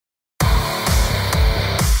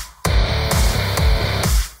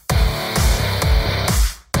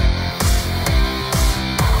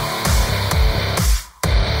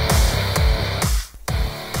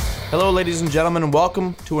Hello, ladies and gentlemen, and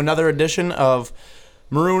welcome to another edition of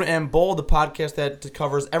Maroon and Bold, the podcast that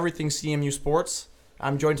covers everything CMU sports.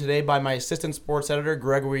 I'm joined today by my assistant sports editor,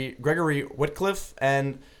 Gregory Whitcliffe,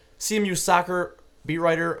 and CMU soccer beat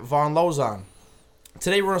writer, Vaughn Lozon.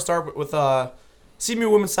 Today we're going to start with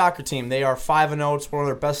CMU women's soccer team. They are 5-0. It's one of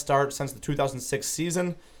their best starts since the 2006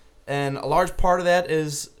 season, and a large part of that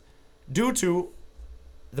is due to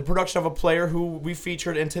the production of a player who we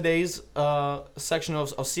featured in today's section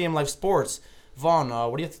of CM Life Sports. Vaughn,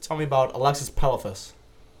 what do you have to tell me about Alexis Pelafis?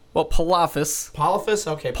 Well, Pelafis. Pelafis?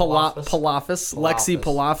 Okay, Pelafis. Lexi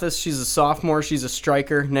Pelafis. She's a sophomore. She's a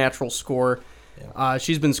striker, natural scorer. Yeah.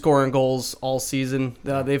 She's been scoring goals all season.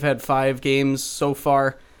 They've had 5 games so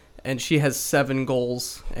far, and she has 7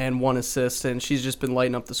 goals and 1 assist, and she's just been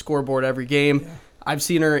lighting up the scoreboard every game. Yeah. I've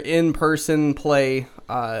seen her in person play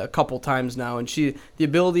a couple times now, and the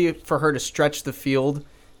ability for her to stretch the field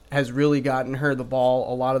has really gotten her the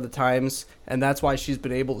ball a lot of the times, and that's why she's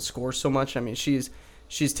been able to score so much. I mean, she's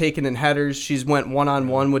taken in headers. She's went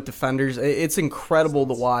one-on-one with defenders. It's incredible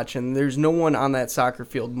to watch, and there's no one on that soccer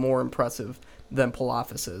field more impressive than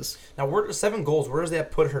Pelafis is. Now, 7 goals. Where does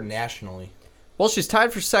that put her nationally? Well, she's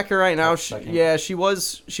tied for second right now. She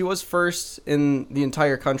was first in the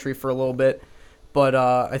entire country for a little bit. But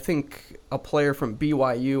I think a player from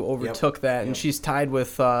BYU overtook that, and she's tied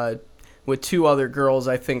with 2 other girls,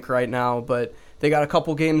 I think, right now. But they got a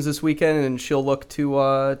couple games this weekend, and she'll look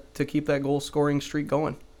to keep that goal-scoring streak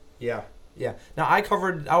going. Yeah. Now, I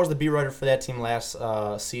was the beat writer for that team last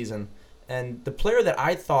season, and the player that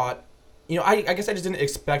I thought, I guess I just didn't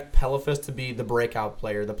expect Pelafis to be the breakout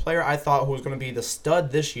player. The player I thought who was going to be the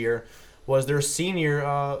stud this year was their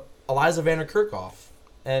senior, Eliza Vander Kerkhoff.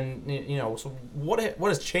 And, so what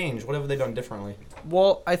has changed? What have they done differently?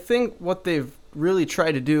 Well, I think what they've really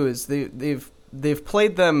tried to do is they've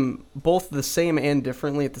played them both the same and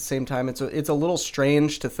differently at the same time. It's a little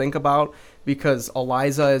strange to think about because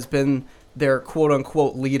Eliza has been their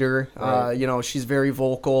quote-unquote leader. Right. She's very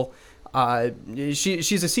vocal.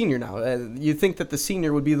 She's a senior now. You'd think that the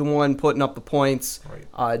senior would be the one putting up the points,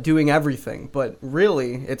 right, doing everything. But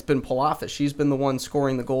really, it's been Pelafis. She's been the one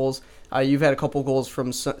scoring the goals. You've had a couple goals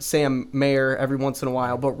from Sam Mayer every once in a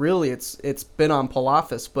while, but really it's been on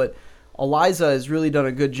Pelafis. But Eliza has really done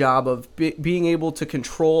a good job of being able to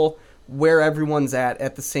control where everyone's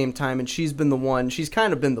at the same time, and she's been the one. She's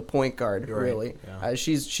kind of been the point guard, really. Yeah.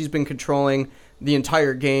 She's been controlling the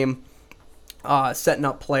entire game. Setting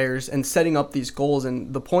up players and setting up these goals,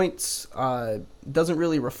 and the points doesn't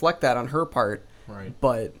really reflect that on her part. Right.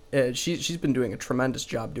 But she's been doing a tremendous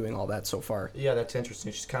job doing all that so far. Yeah, that's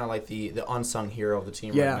interesting. She's kind of like the unsung hero of the team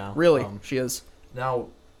right now. Yeah, really, she is. Now,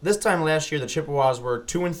 this time last year, the Chippewas were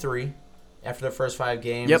 2-3 after their first 5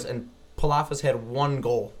 games, and Pelafis had 1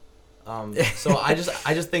 goal. So I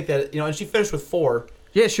just think that and she finished with 4.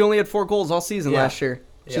 Yeah, she only had 4 goals all season last year.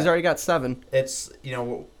 She's already got 7. It's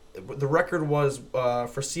the record was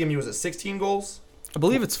for CMU was at 16 goals. I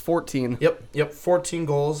believe it's 14. Yep, 14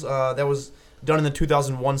 goals. That was done in the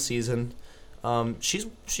 2001 season. She's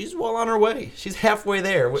well on her way. She's halfway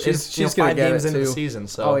there. She's 5 games into the season.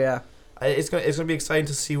 So it's gonna be exciting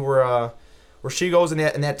to see where she goes and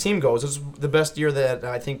that team goes. This is the best year that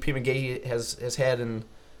I think Pete McGahee has had in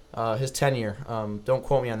his tenure. Don't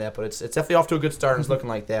quote me on that, but it's definitely off to a good start, and it's looking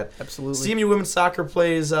like that. Absolutely. CMU women's soccer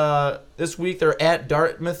plays this week. They're at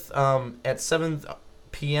Dartmouth at 7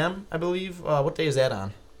 p.m., I believe. What day is that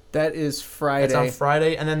on? That is Friday. It's on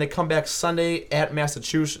Friday, and then they come back Sunday at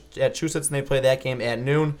Massachusetts, and they play that game at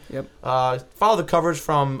noon. Yep. Follow the coverage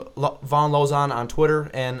from Vaughn Lozon on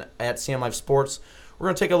Twitter and at CM Life Sports. We're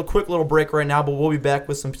going to take a quick little break right now, but we'll be back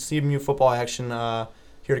with some CMU football action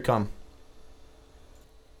here to come.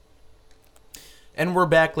 And we're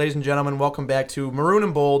back, ladies and gentlemen. Welcome back to Maroon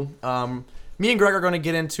and Bold. Me and Greg are going to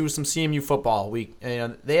get into some CMU football.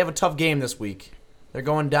 They have a tough game this week. They're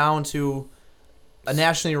going down to a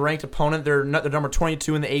nationally ranked opponent. They're number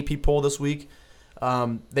 22 in the AP poll this week.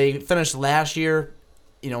 They finished last year,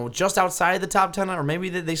 just outside the top 10, or maybe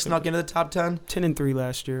they snuck into the top 10. 10-3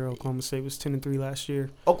 last year. Oklahoma State was 10-3 last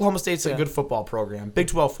year. Oklahoma State's a good football program, Big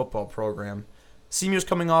 12 football program. CMU's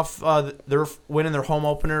coming off their win in their home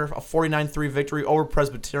opener, a 49-3 victory over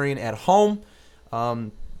Presbyterian at home.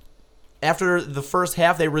 After the first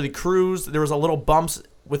half, they really cruised. There was a little bumps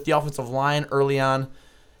with the offensive line early on.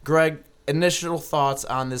 Greg, initial thoughts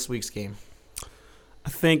on this week's game? I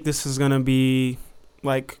think this is going to be,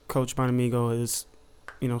 like Coach Bonamigo has,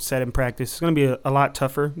 said in practice, it's going to be a lot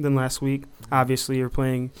tougher than last week. Obviously, you're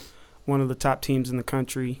playing one of the top teams in the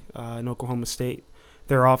country in Oklahoma State.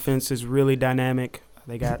 Their offense is really dynamic.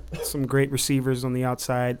 They got some great receivers on the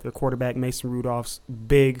outside. Their quarterback, Mason Rudolph's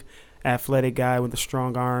big athletic guy with a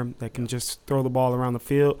strong arm that can just throw the ball around the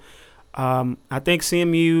field. I think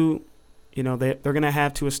CMU, they're going to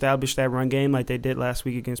have to establish that run game like they did last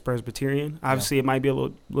week against Presbyterian. Obviously, It might be a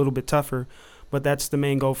little bit tougher, but that's the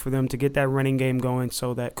main goal for them, to get that running game going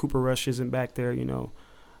so that Cooper Rush isn't back there,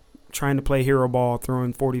 trying to play hero ball,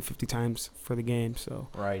 throwing 40, 50 times for the game. So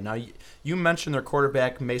right. Now, you mentioned their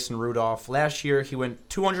quarterback, Mason Rudolph. Last year, he went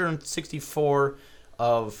 264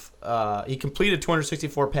 he completed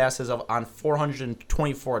 264 passes on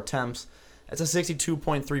 424 attempts. That's a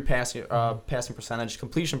 62.3 passing percentage,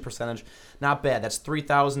 completion percentage. Not bad. That's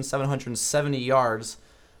 3,770 yards.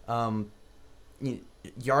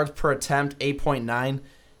 Yards per attempt, 8.9.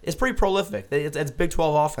 It's pretty prolific. It's Big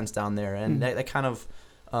 12 offense down there, and that kind of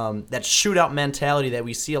that shootout mentality that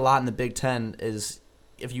we see a lot in the Big 10 is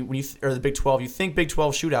or the Big 12. You think Big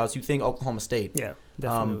 12 shootouts, you think Oklahoma State. Yeah,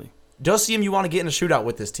 definitely. Does CMU want to get in a shootout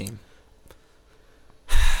with this team?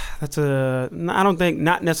 I don't think,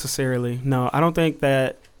 not necessarily. No, I don't think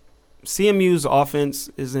that CMU's offense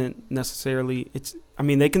isn't necessarily,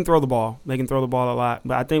 they can throw the ball. They can throw the ball a lot.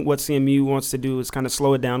 But I think what CMU wants to do is kind of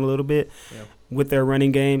slow it down a little bit with their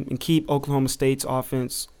running game and keep Oklahoma State's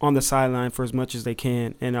offense on the sideline for as much as they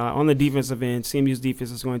can. And on the defensive end, CMU's defense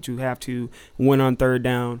is going to have to win on third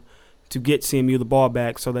down to get CMU the ball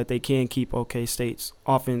back so that they can keep OK State's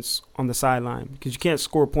offense on the sideline, because you can't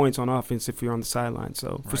score points on offense if you're on the sideline.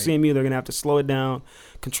 So for CMU, they're going to have to slow it down,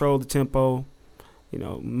 control the tempo,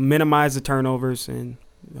 minimize the turnovers, and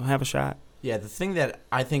have a shot. Yeah, the thing that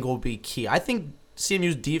I think will be key, I think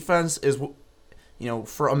CMU's defense is,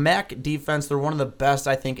 for a MAC defense, they're one of the best,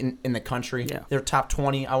 I think, in the country. Yeah. They're top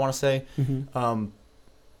 20, I want to say. Mm-hmm.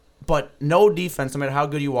 But no defense, no matter how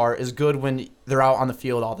good you are, is good when they're out on the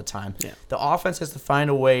field all the time. Yeah. The offense has to find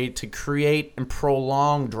a way to create and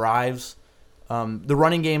prolong drives. The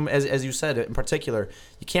running game, as you said in particular,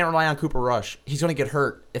 you can't rely on Cooper Rush. He's going to get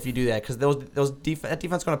hurt if you do that, because that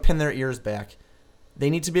defense is going to pin their ears back.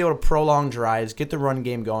 They need to be able to prolong drives, get the run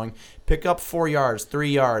game going, pick up 4 yards,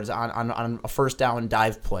 3 yards on a first down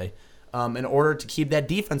dive play in order to keep that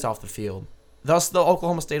defense off the field. Thus, the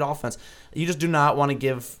Oklahoma State offense. You just do not want to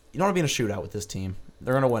you don't want to be in a shootout with this team.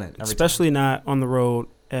 They're going to win it especially time. Not on the road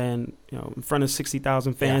and in front of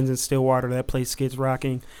 60,000 fans in Stillwater. That place gets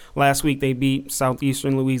rocking. Last week they beat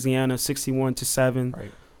Southeastern Louisiana 61-7.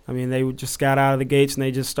 Right. They just got out of the gates and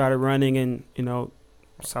they just started running, and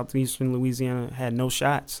Southeastern Louisiana had no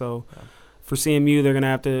shot. So for CMU, they're going to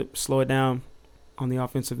have to slow it down on the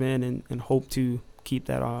offensive end and hope to keep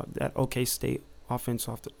that OK State offense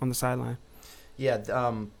on the sideline. Yeah,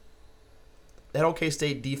 that OK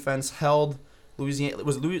State defense held Louisiana.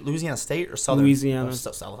 Was it Louisiana State or Southern? Louisiana.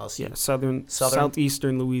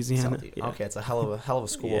 Southeastern Louisiana. Yeah. Okay, it's a hell of a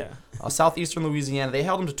school. Yeah. Southeastern Louisiana. They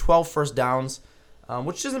held them to 12 first downs,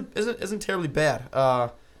 which isn't terribly bad.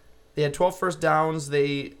 They had 12 first downs.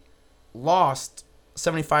 They lost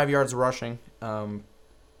 75 yards rushing on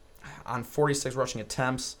 46 rushing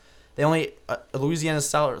attempts. They only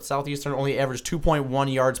Southeastern only averaged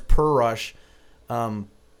 2.1 yards per rush.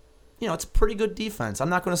 It's a pretty good defense. I'm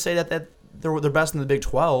not going to say that they're best in the Big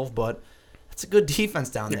 12, but it's a good defense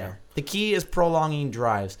down there. The key is prolonging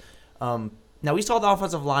drives. Now, we saw the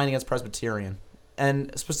offensive line against Presbyterian,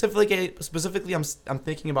 and specifically, I'm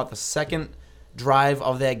thinking about the second drive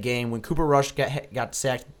of that game when Cooper Rush got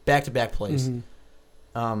sacked back-to-back plays.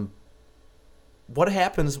 Mm-hmm. What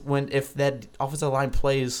happens if that offensive line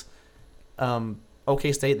plays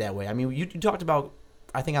OK State that way? You talked about,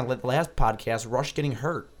 I think on the last podcast, Rush getting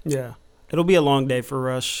hurt. Yeah. It'll be a long day for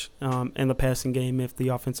Rush in the passing game if the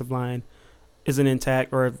offensive line isn't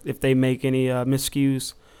intact, or if they make any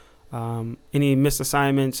miscues, any missed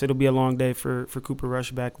assignments. It'll be a long day for Cooper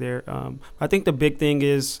Rush back there. I think the big thing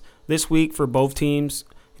is this week for both teams.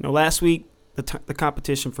 Last week the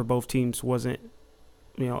competition for both teams wasn't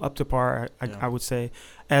up to par, I would say,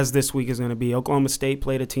 as this week is going to be. Oklahoma State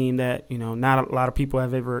played a team that, not a lot of people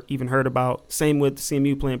have ever even heard about. Same with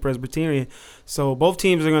CMU playing Presbyterian. So both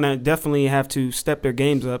teams are going to definitely have to step their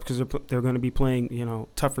games up because they're going to be playing,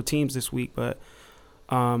 tougher teams this week. But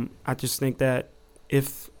I just think that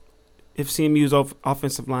if CMU's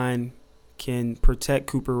offensive line can protect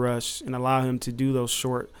Cooper Rush and allow him to do those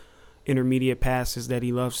short intermediate passes that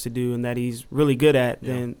he loves to do and that he's really good at,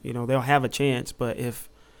 then they'll have a chance. But if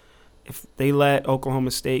they let Oklahoma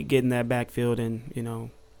State get in that backfield and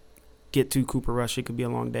get to Cooper Rush, it could be a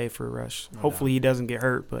long day for Rush. Hopefully he doesn't get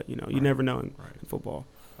hurt, but you never know in football.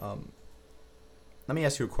 Let me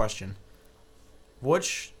ask you a question.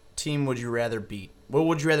 Which team would you rather beat? What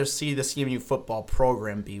would you rather see the CMU football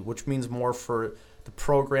program be? Which means more for the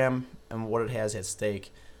program and what it has at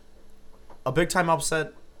stake? A big time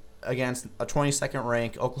upset against a 22nd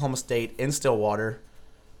ranked Oklahoma State in Stillwater,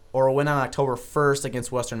 or a win on October 1st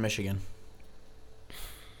against Western Michigan?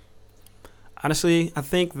 Honestly, I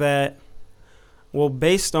think that, well,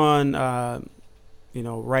 based on,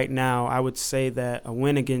 right now, I would say that a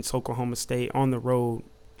win against Oklahoma State on the road,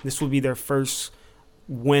 this would be their first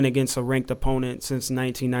win against a ranked opponent since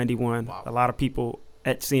 1991. Wow. A lot of people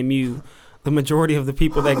at CMU, the majority of the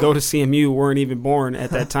people that go to CMU weren't even born at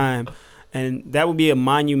that time. And that would be a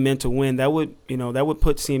monumental win. That would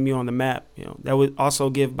put CMU on the map. That would also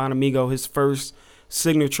give Bonamigo his first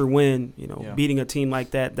signature win, beating a team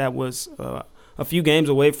like that. That was a few games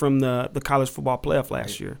away from the college football playoff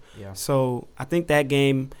last year. Yeah. So I think that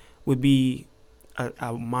game would be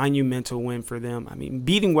a monumental win for them. I mean,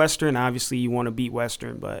 beating Western, obviously you want to beat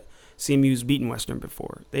Western, but CMU's beaten Western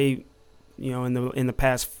before. They, in the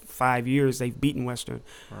past 5 years, they've beaten Western.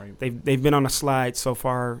 Right. They've been on a slide so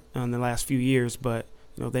far in the last few years, but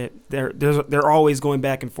they're always going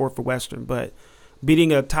back and forth for Western. But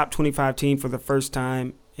beating a top 25 team for the first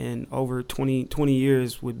time in over 20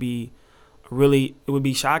 years would be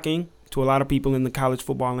shocking to a lot of people in the college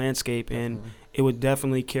football landscape, and it would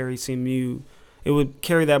definitely carry CMU. It would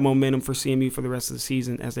carry that momentum for CMU for the rest of the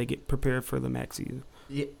season as they get prepared for the MAC season.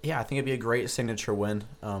 Yeah, I think it'd be a great signature win.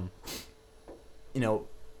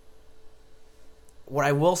 What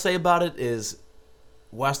I will say about it is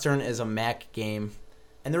Western is a MAC game,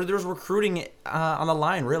 and there's recruiting on the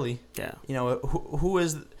line, really. Yeah. Who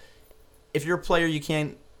is – if you're a player,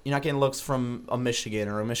 you're not getting looks from a Michigan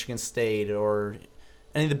or a Michigan State or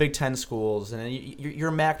any of the Big Ten schools, and you're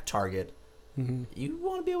a MAC target. Mm-hmm. You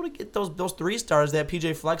want to be able to get those 3 stars that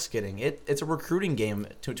PJ Fleck's getting. It's a recruiting game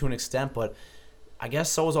to an extent, but I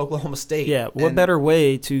guess so is Oklahoma State. Yeah, what better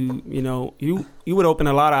way to, you would open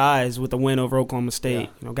a lot of eyes with a win over Oklahoma State.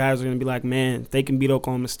 Yeah. Guys are going to be like, man, if they can beat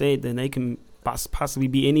Oklahoma State, then they can possibly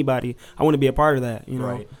beat anybody. I want to be a part of that,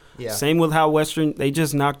 Right. Yeah. Same with how Western, they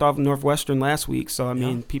just knocked off Northwestern last week. So, I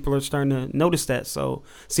mean, people are starting to notice that. So,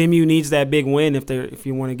 CMU needs that big win if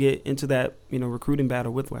you want to get into that, recruiting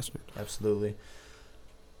battle with Western. Absolutely.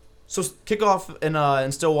 So, kickoff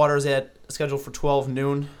in Stillwater is scheduled for 12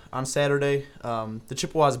 noon on Saturday. The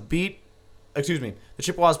Chippewas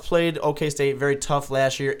played OK State very tough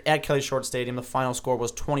last year at Kelly Short Stadium. The final score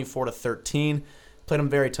was 24-13. Played them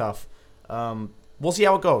very tough. We'll see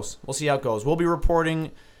how it goes. We'll be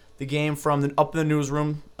reporting the game from up in the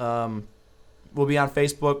newsroom. We'll be on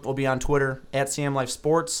Facebook. We'll be on Twitter at CM Life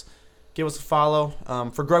Sports. Give us a follow.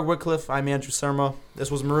 For Greg Whitcliffe, I'm Andrew Surma.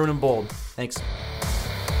 This was Maroon and Bold. Thanks.